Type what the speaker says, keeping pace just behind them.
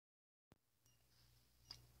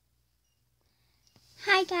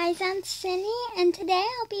Hi guys, I'm Cindy, and today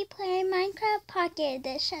I'll be playing Minecraft Pocket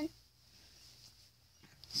Edition.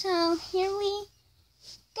 So here we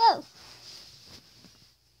go.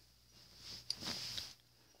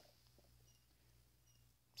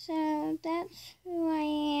 So that's who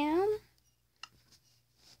I am.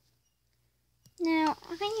 Now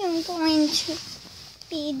I am going to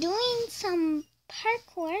be doing some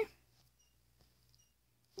parkour.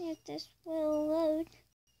 If this will load.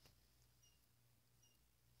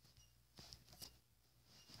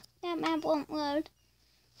 That map won't load.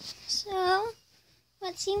 So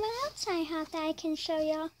let's see what else I have that I can show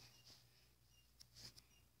y'all.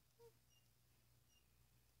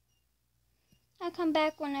 I'll come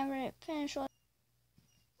back whenever it finishes.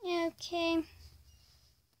 Okay.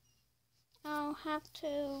 I'll have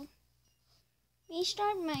to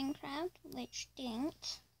restart Minecraft, which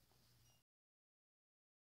stinks.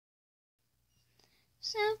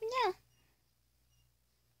 So yeah.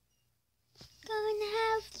 Gonna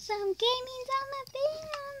have some gaming on my thing,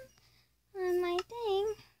 on my thing.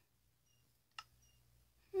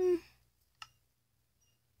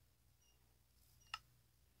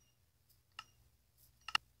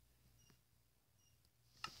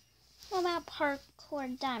 What about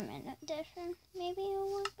Parkour Diamond Edition? Maybe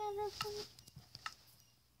it'll work better for me.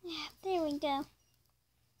 Yeah, there we go.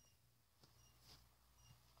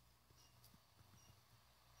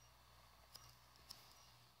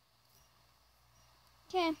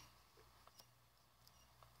 Okay.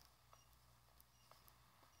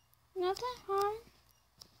 Not that hard.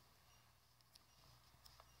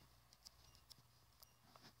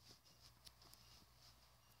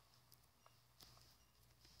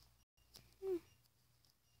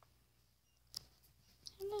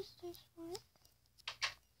 How does this work?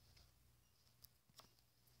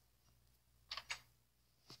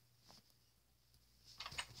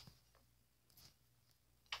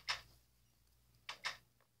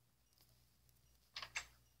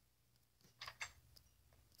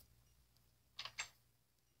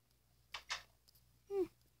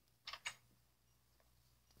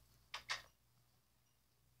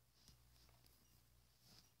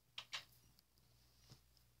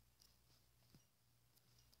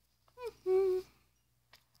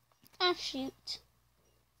 Ah, shoot.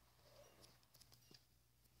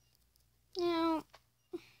 Now,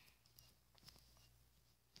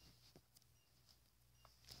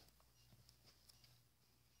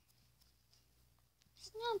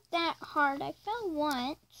 it's not that hard. I fell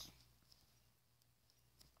once.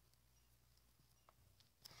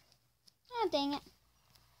 Oh, dang it.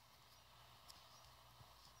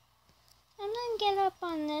 I'm gonna get up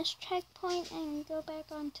on this checkpoint and go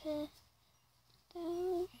back onto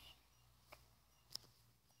those.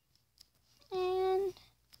 And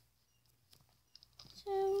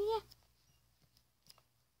so, yeah.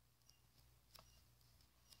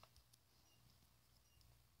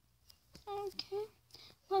 Okay.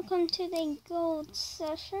 Welcome to the gold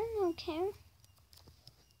session. Okay.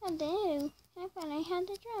 I do. I thought I had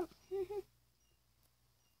to jump.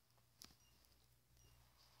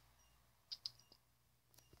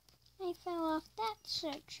 I fell off that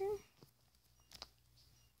section.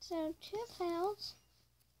 So 2 fails.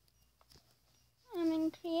 I'm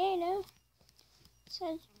in creative. It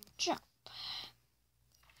says jump.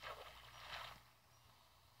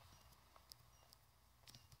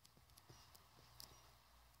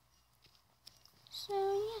 So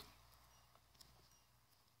yeah.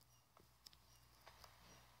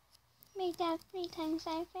 Made that 3 times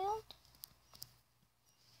I failed.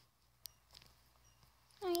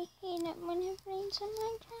 I hate it when it rains in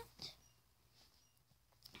Minecraft.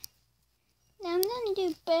 Now I'm gonna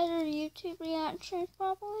do better YouTube reactions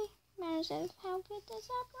probably. Matters of how good this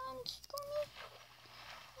app runs for me.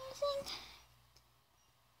 I think.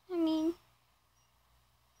 I mean,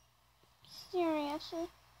 seriously.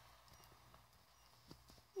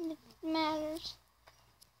 It matters.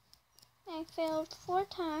 I failed 4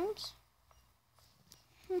 times.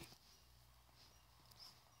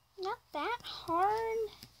 Not that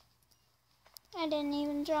hard. I didn't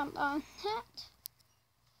even jump on that.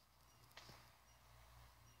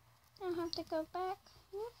 I'll have to go back.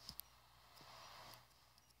 You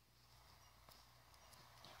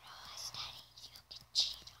realize that you can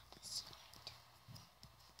cheat on this side.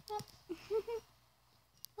 Yep.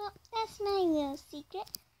 Well, that's my little secret.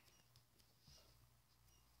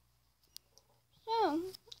 So,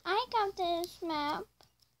 I got this map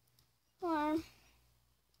for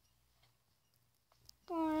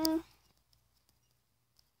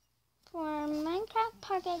Minecraft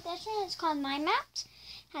Pocket Edition. It's called My Maps.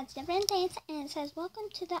 Has different dates, and it says welcome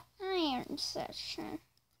to the Iron Session.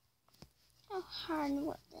 How hard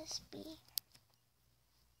would this be?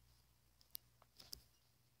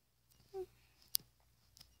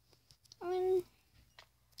 I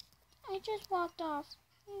just walked off.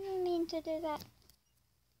 I didn't mean to do that.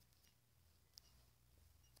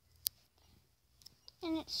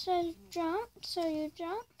 And it says jump, so you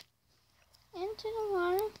jump into the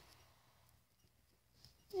water.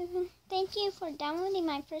 Thank you for downloading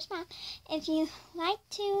my first map. If you like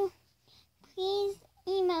to, please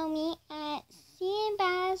email me at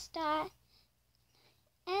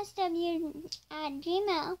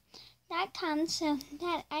cbaz.sw@gmail.com so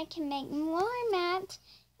that I can make more maps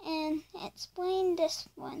and explain this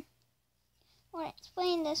one.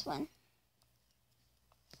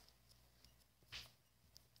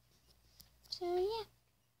 So yeah.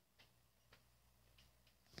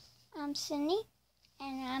 I'm Cindy,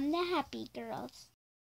 and I'm the Happy Girls.